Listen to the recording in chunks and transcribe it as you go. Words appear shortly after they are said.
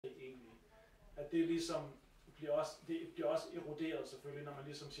at det ligesom det bliver også eroderet selvfølgelig, når man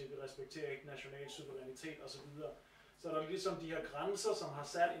ligesom siger, at vi respekterer ikke national suverænitet osv. Så er der ligesom de her grænser, som har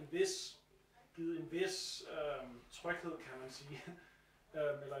sat givet en vis tryghed, kan man sige,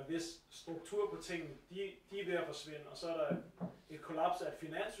 eller en vis struktur på tingene, de er ved at forsvinde, og så er der et kollaps af et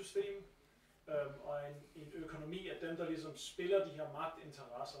finanssystem, og en økonomi af dem, der ligesom spiller de her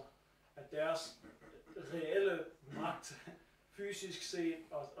magtinteresser, at deres reelle magt, fysisk set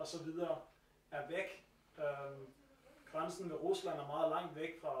og så videre, er væk. Grænsen ved Rusland er meget langt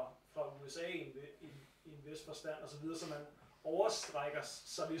væk fra USA i en vis forstand og så videre, så man overstrækker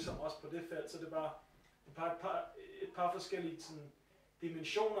sig ligesom også på det felt, så det er bare et par forskellige sådan,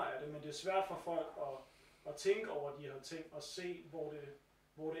 dimensioner af det, men det er svært for folk at tænke over de her ting og se,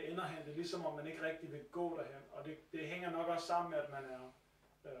 hvor det ender hen. Det er ligesom, om man ikke rigtig vil gå derhen, og det hænger nok også sammen med, at man er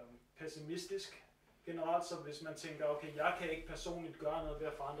pessimistisk generelt, så hvis man tænker, okay, jeg kan ikke personligt gøre noget ved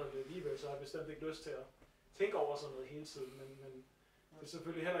at forandre det alligevel, så har jeg bestemt ikke lyst til at tænke over sådan noget hele tiden, men det er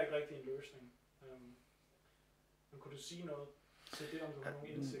selvfølgelig heller ikke rigtig en løsning. Men kunne du sige noget til det, om du har nogle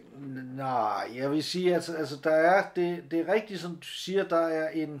indsigter? Nej, jeg vil sige, altså der er, det er rigtigt, som du siger, der er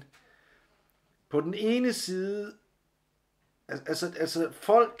en, på den ene side, altså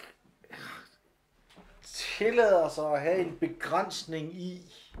folk tillader sig at have en begrænsning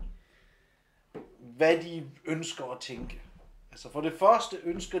i, hvad de ønsker at tænke. Altså for det første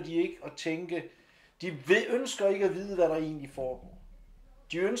ønsker de ikke at tænke, ønsker ikke at vide, hvad der egentlig foregår.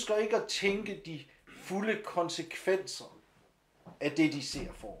 De ønsker ikke at tænke de fulde konsekvenser af det, de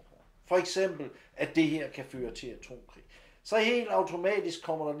ser foregår. For eksempel, at det her kan føre til atomkrig. Så helt automatisk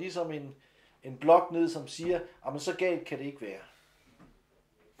kommer der ligesom en blok ned, som siger, men så galt kan det ikke være.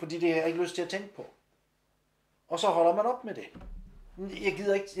 Fordi det har jeg ikke lyst til at tænke på. Og så holder man op med det.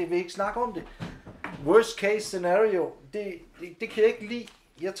 Jeg vil ikke snakke om det. Worst case scenario, det kan jeg ikke lide.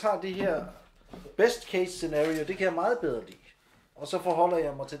 Jeg tager det her best case scenario, det kan jeg meget bedre lide. Og så forholder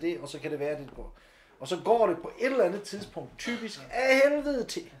jeg mig til det, og så kan det være, det går. Og så går det på et eller andet tidspunkt typisk af helvede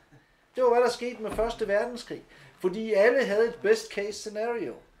til. Det var, hvad der skete med Første Verdenskrig. Fordi alle havde et best case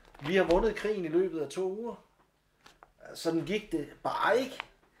scenario. Vi har vundet krigen i løbet af 2 uger. Sådan gik det bare ikke.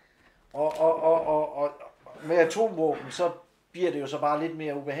 Og med atomvåben, så bliver det jo så bare lidt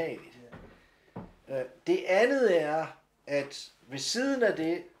mere ubehageligt. Det andet er, at ved siden af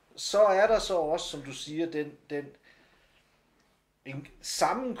det, så er der så også, som du siger, en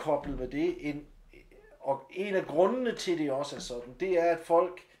sammenkoblet med det, og en af grundene til det også er sådan, det er, at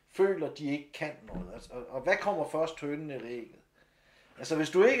folk føler, at de ikke kan noget. Altså, og hvad kommer først, hønen eller ægget? Altså, hvis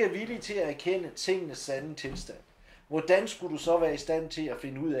du ikke er villig til at erkende tingenes sande tilstand, hvordan skulle du så være i stand til at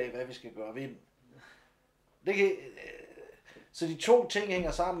finde ud af, hvad vi skal gøre ved dem? Så de to ting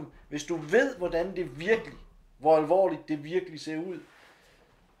hænger sammen. Hvis du ved, hvordan det virkelig, hvor alvorligt det virkelig ser ud,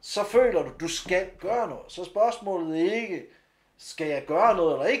 så føler du skal gøre noget. Så spørgsmålet er ikke, skal jeg gøre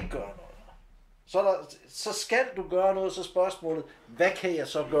noget eller ikke gøre noget? Så skal du gøre noget, så spørgsmålet, hvad kan jeg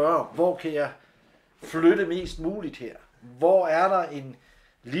så gøre? Hvor kan jeg flytte mest muligt her? Hvor er der en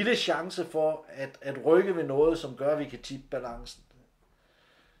lille chance for at rykke ved noget, som gør, at vi kan tippe balancen?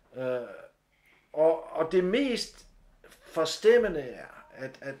 Og det mest forstemmende er,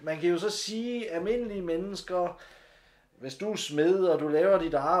 at man kan jo så sige, almindelige mennesker, hvis du er smed, og du laver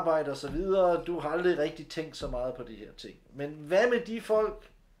dit arbejde og så videre, du har aldrig rigtig tænkt så meget på de her ting. Men hvad med de folk,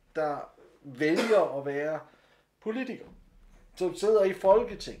 der vælger at være politikere? Som sidder i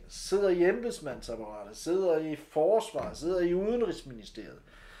Folketinget, sidder i embedsmandsapparatet, sidder i forsvaret, sidder i udenrigsministeriet.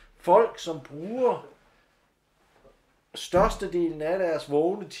 Folk, som bruger størstedelen af deres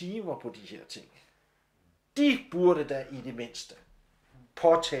vågne timer på de her ting. De burde da i det mindste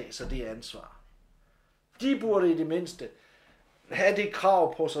påtage sig det ansvar. De burde i det mindste have det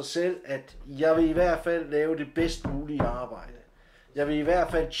krav på sig selv, at jeg vil i hvert fald lave det bedst mulige arbejde. Jeg vil i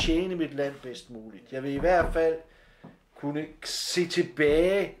hvert fald tjene mit land bedst muligt. Jeg vil i hvert fald kunne se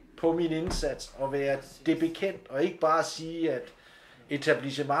tilbage på min indsats og være det bekendt, og ikke bare sige, at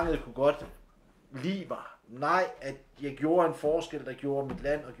etablissementet kunne godt lide mig. Nej, at jeg gjorde en forskel, der gjorde mit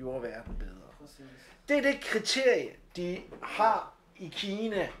land og gjorde verden bedre. Det er det kriterie, de har i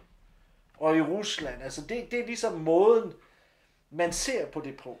Kina og i Rusland. Altså det er ligesom måden, man ser på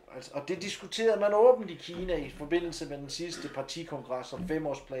det på. Altså, og det diskuterede man åbent i Kina i forbindelse med den sidste partikongres om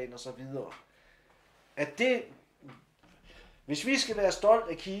 5-årsplan og så videre. At det, hvis vi skal være stolt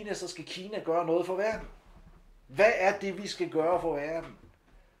af Kina, så skal Kina gøre noget for verden. Hvad er det, vi skal gøre for verden,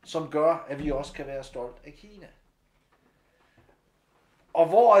 som gør, at vi også kan være stolt af Kina? Og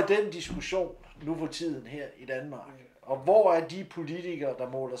hvor er den diskussion nu for tiden her i Danmark? Og hvor er de politikere, der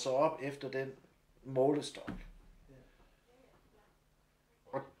måler sig op efter den målestok?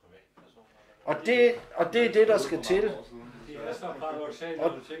 Og det er det, der skal til. Det er så paradoksalt, når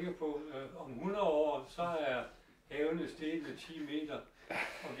du tænker på, om 100 år, så er havene steget med 10 meter,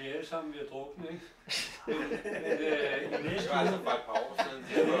 og vi er alle sammen ved at drukne, ikke? Men i næste uge, altså bare et par år siden.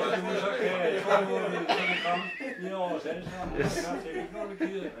 så kan atomvåben komme ned over os alle sammen. Det er ikke nogen, der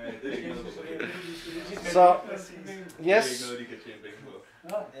gider. Det er ikke noget, Så, det er yes, ikke noget, de kan tjene penge på.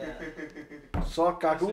 så Gagu.